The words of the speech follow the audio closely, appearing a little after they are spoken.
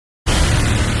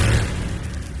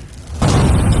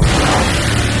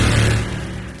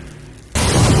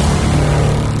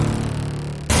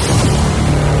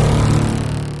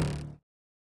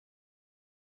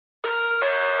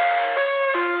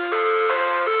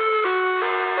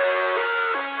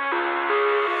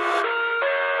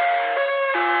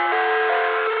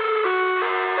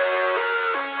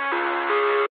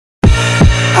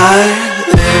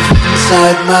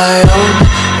my own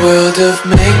world of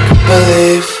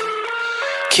make-believe.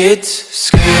 Kids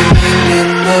screaming in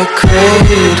the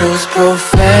cradles,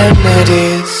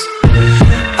 profanities.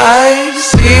 I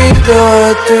see the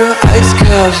world through ice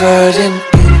covered in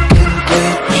ink and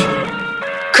bleach.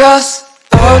 Cross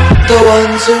out the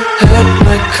ones who heard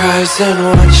my cries and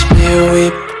watched me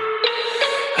weep.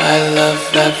 I love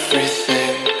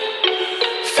everything.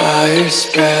 Fire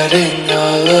spreading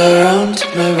all around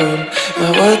my room.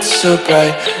 My world's so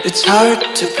bright, it's hard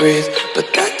to breathe,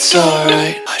 but that's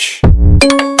alright. Hush.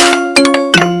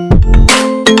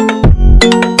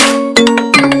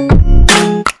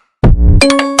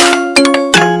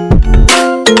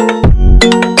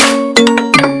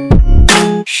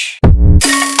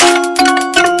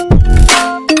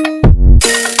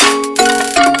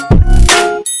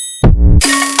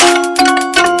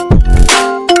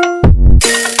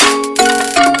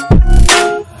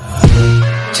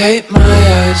 Tape my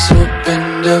eyes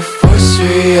open to force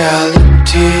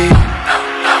reality.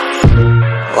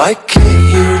 Why can't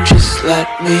you just let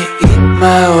me eat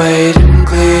my weight in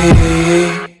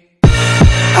glee?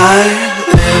 I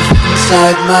live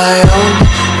inside my own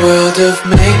world of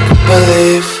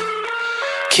make-believe.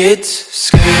 Kids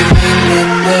screaming in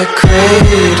their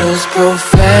cradles,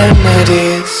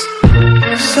 profanities.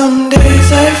 Some days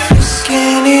I feel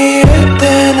skinnier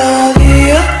than all the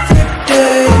other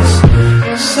days.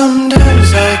 Sometimes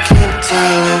I can't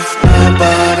tell if my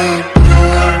body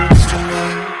belongs to me.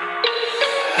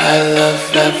 I love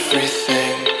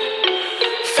everything.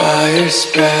 Fire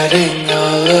spreading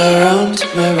all around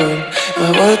my room.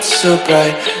 My world's so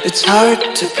bright, it's hard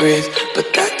to breathe,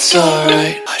 but that's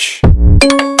alright. Hush.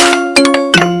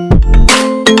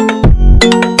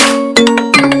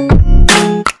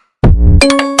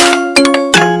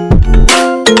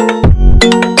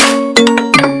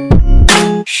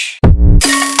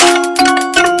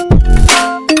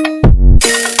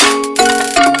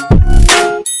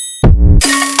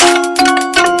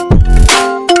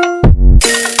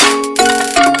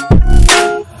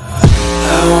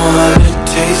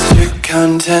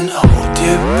 Content, hold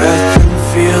your breath and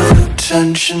feel the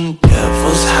tension.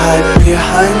 Devils hide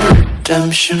behind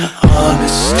redemption.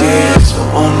 Honesty is a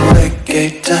one-way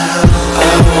gate to hell.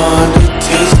 I wanna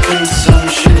taste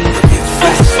consumption, breathe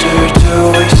faster to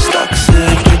waste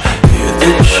oxygen. Hear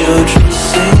the children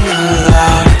sing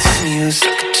aloud. It's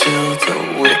music till the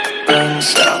wick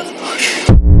burns out.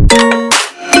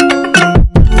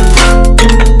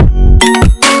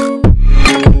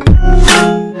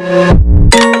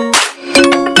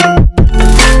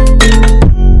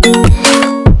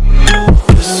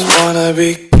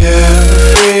 Be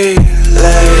carefree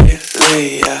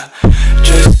lately, yeah.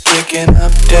 Just kicking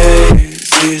up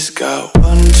daisies. Got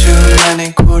one too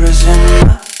many quarters in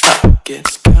my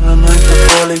pockets. Counting like the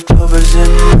 4-leaf clovers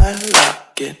in my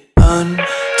locket.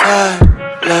 Untied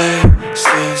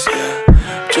laces,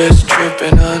 yeah. Just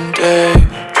tripping on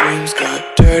daydreams.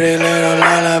 Got dirty little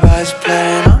lullabies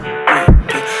playing on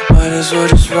repeat. Might as well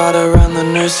just ride around the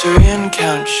nursery and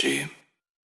count sheep.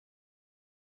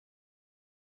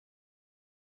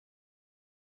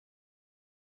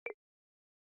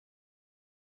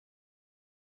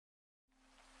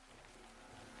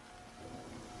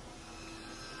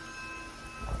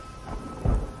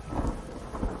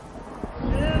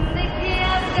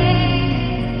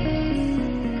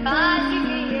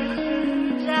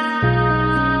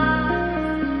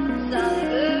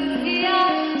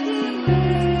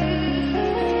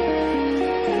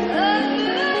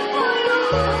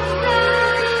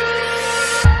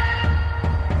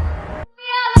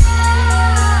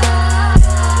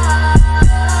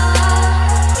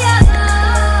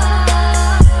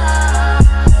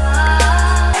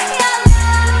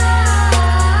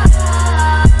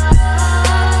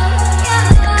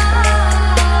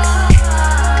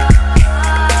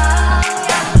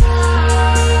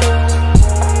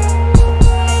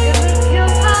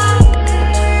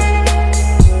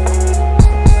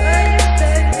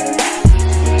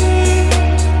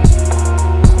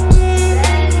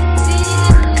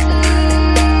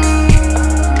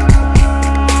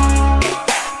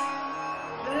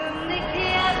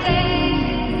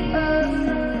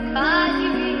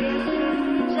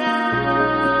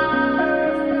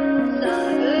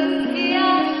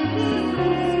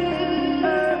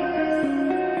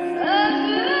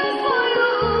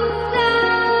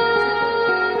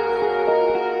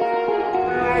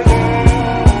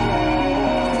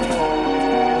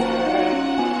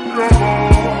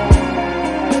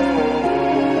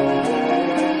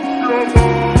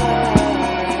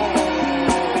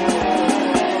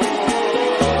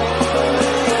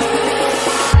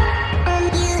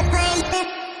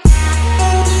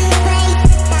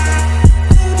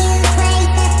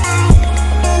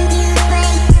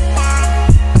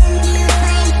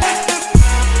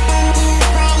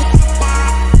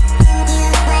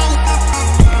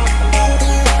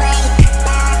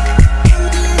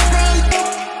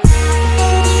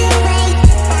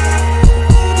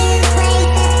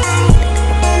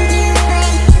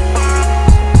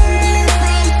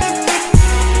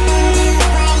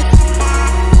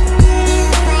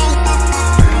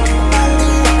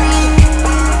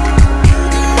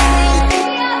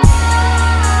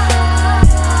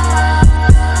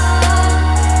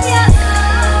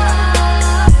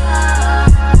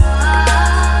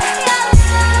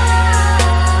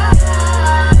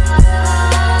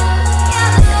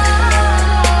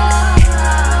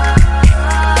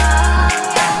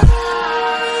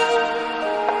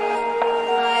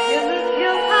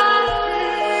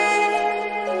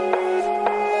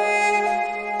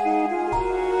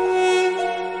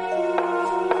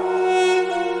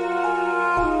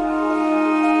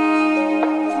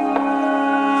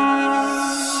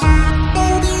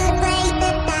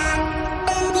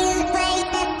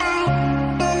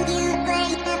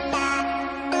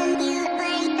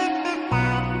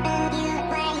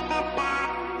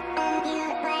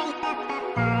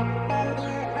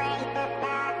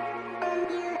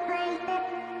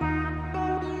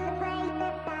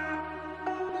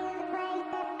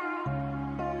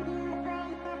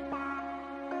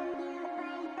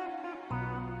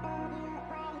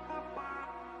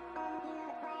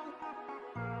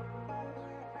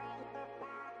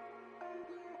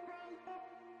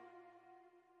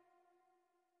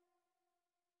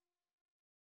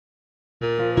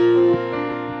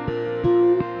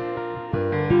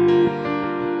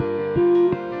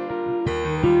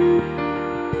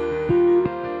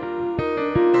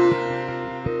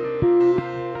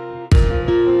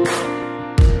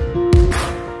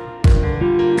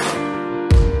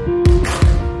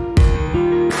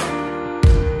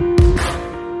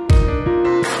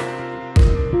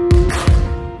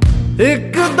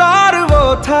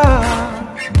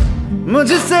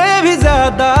 मुझसे भी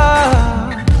ज्यादा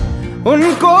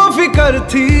उनको फिक्र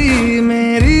थी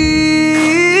मेरी।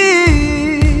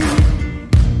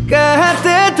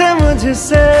 कहते थे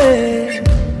मुझसे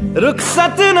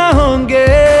रुखसत न होंगे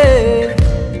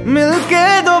मिलके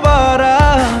दोबारा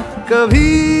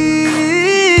कभी।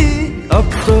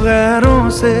 अब तो गैरों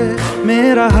से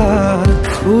मेरा हाल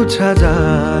पूछा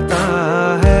जाता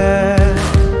है।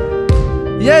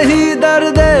 यही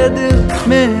दर्द दिल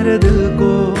मेरे दिल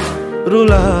को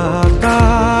रुलाता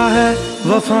है।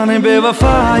 वफा ने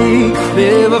बेवफाई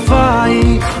बेवफाई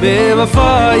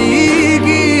बेवफाई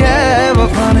की है।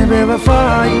 वफा ने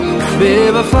बेवफाई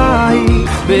बेवफाई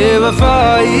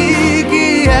बेवफाई की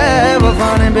है।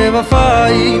 वफा ने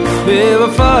बेवफाई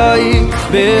बेवफाई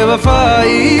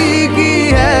बेवफाई की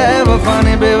है। वफा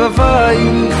ने बेवफाई।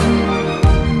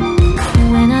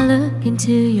 When I look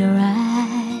into your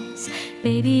eyes,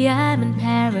 baby, I'm in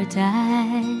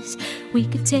paradise. We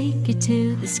could take it to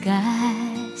the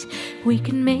skies. We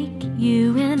can make you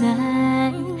and I.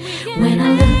 When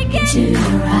I look into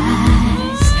your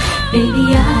eyes, baby,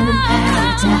 I'm in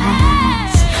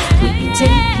paradise. We can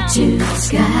take it to the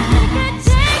skies.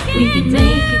 We can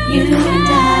make it you and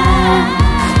I.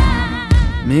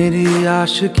 मेरी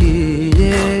आशिकी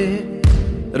ये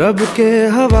रब के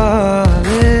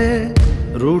हवाले।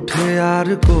 रूठे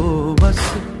यार को बस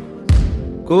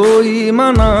कोई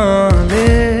मना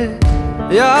ले।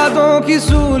 यादों की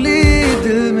सूली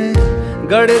दिल में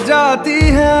गड़ जाती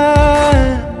है।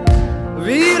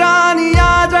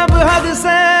 वीरानियां जब हद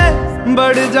से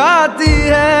बढ़ जाती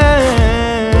है।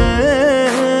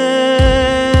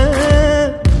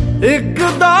 एक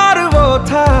दौर वो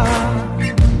था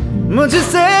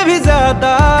मुझसे भी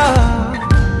ज्यादा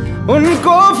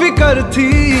उनको फिक्र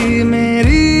थी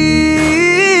मेरी।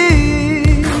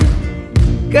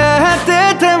 कहते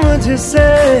थे मुझसे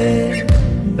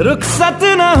रुखसत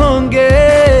न होंगे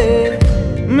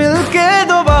मिलके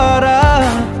दोबारा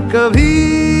कभी।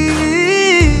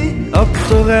 अब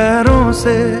तो गैरों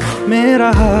से मेरा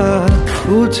हाल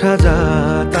पूछा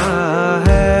जाता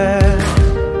है।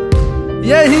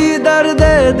 यही दर्द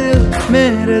दिल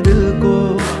मेरे दिल को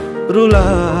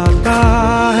रुलाता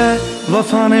है।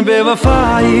 वफा ने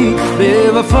बेवफाई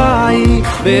बेवफाई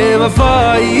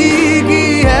बेवफाई की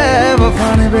है। वफा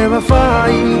ने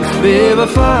बेवफाई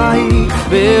बेवफाई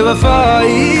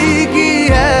बेवफाई की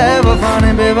है। वफा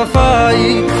ने बेवफाई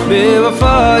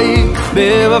बेवफाई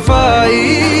बेवफाई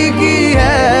की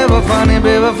है। वफा ने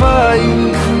बेवफाई।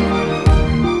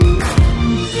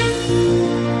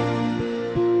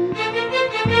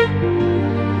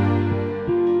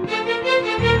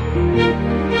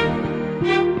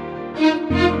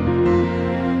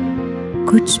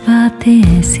 कुछ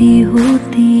बातें ऐसी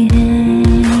होती हैं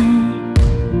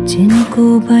जिनको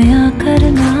बयां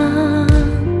करना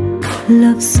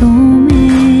लफ्जों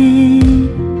में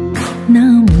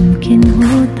नामुमकिन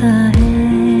होता है।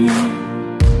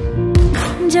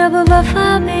 जब वफा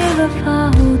बेवफा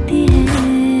होती है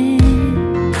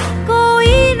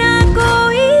कोई ना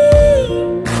कोई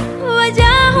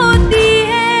वजह होती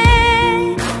है।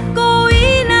 कोई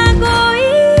ना कोई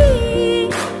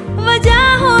वजह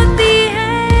होती है।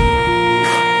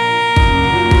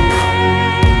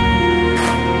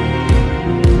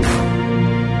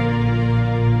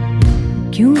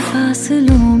 क्यों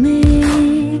फासलों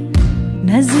में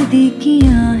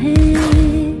नजदीकियां हैं।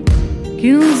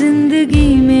 क्यों जिंदगी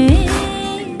में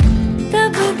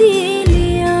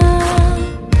तब्दीलियां।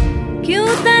 क्यों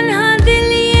तन्हा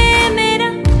दिल ये मेरा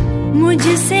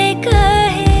मुझसे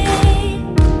कहे।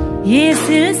 ये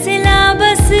सिलसिला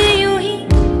बस यूं ही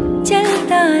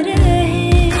चलता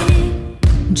रहे।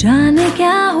 जाने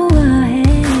क्या हुआ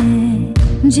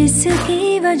है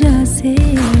जिसकी वजह से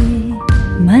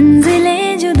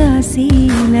मंजिलें जुदा सी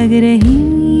लग रही।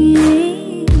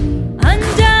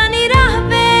 अनजानी राह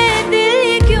पे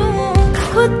दिल क्यों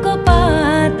खुद को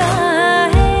पाता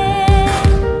है।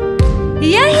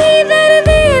 यही दर्द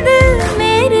दिल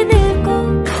मेरे दिल को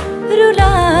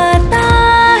रुलाता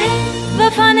है।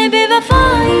 वफा ने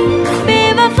बेवफाई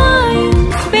बेवफाई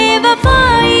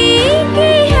बेवफाई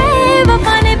की है।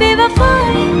 वफा ने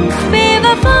बेवफाई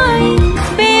बेवफाई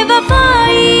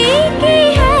बेवफाई की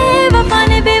है। वफा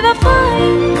ने बेवफाई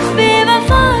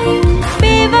बेवफाई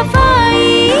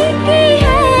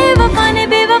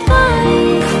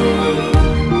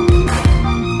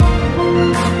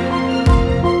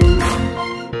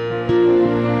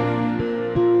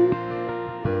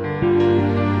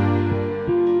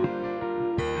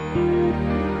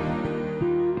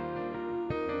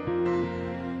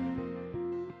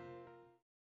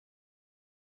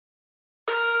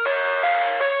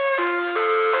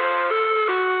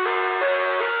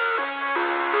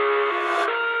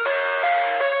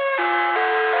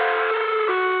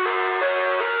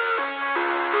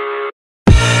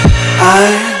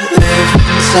I live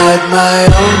inside my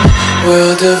own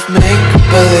world of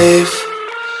make-believe.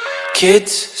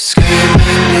 Kids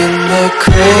screaming in the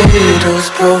cradles,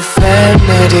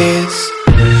 profanities.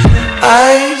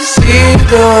 I see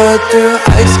the world through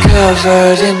ice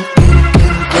covered in ink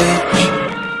and bleach.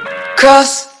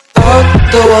 Cross out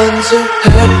the ones who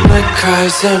heard my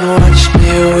cries and watched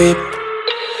me weep.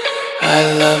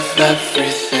 I love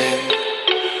everything.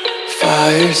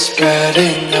 Fire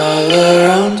spreading all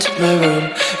around my room.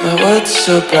 My world's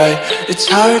so bright, it's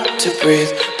hard to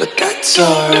breathe, but that's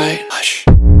alright. Hush.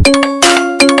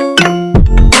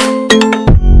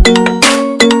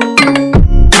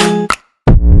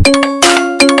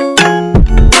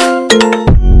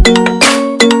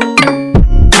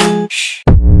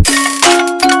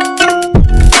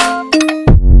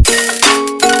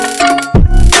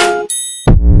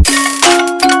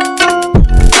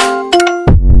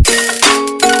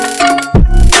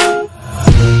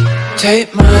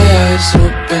 Tape my eyes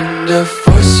open to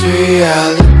force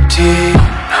reality.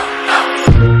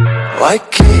 Why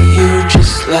can't you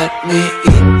just let me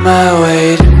eat my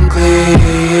weight in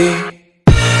glee?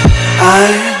 I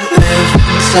live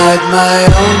inside my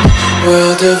own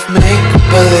world of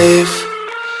make-believe.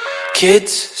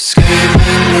 Kids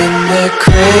screaming in their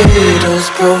cradles,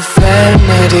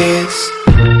 profanities.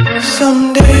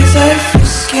 Some days I feel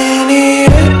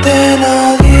skinnier than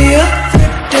all the other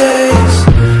days.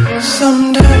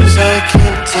 Sometimes I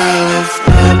can't tell if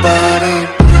my body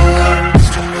belongs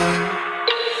to me.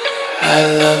 I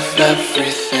love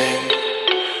everything.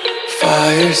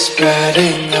 Fire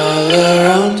spreading all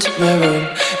around my room.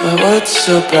 My world's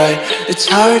so bright, it's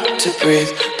hard to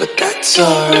breathe, but that's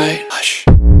alright. Hush.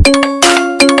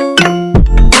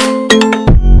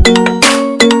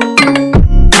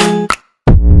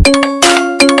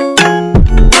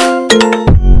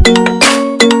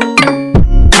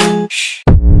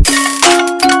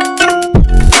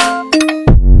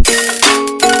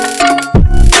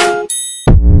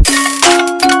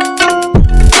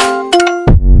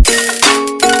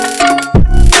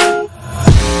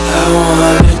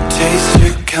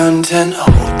 Content,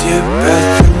 hold your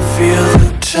breath and feel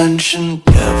the tension.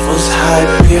 Devils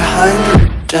hide behind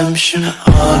redemption.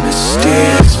 Honesty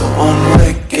is a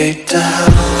one-way gate to hell.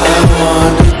 I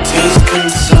wanna taste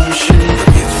consumption.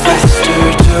 Breathe faster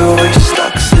to waste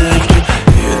oxygen.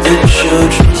 Hear the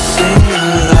children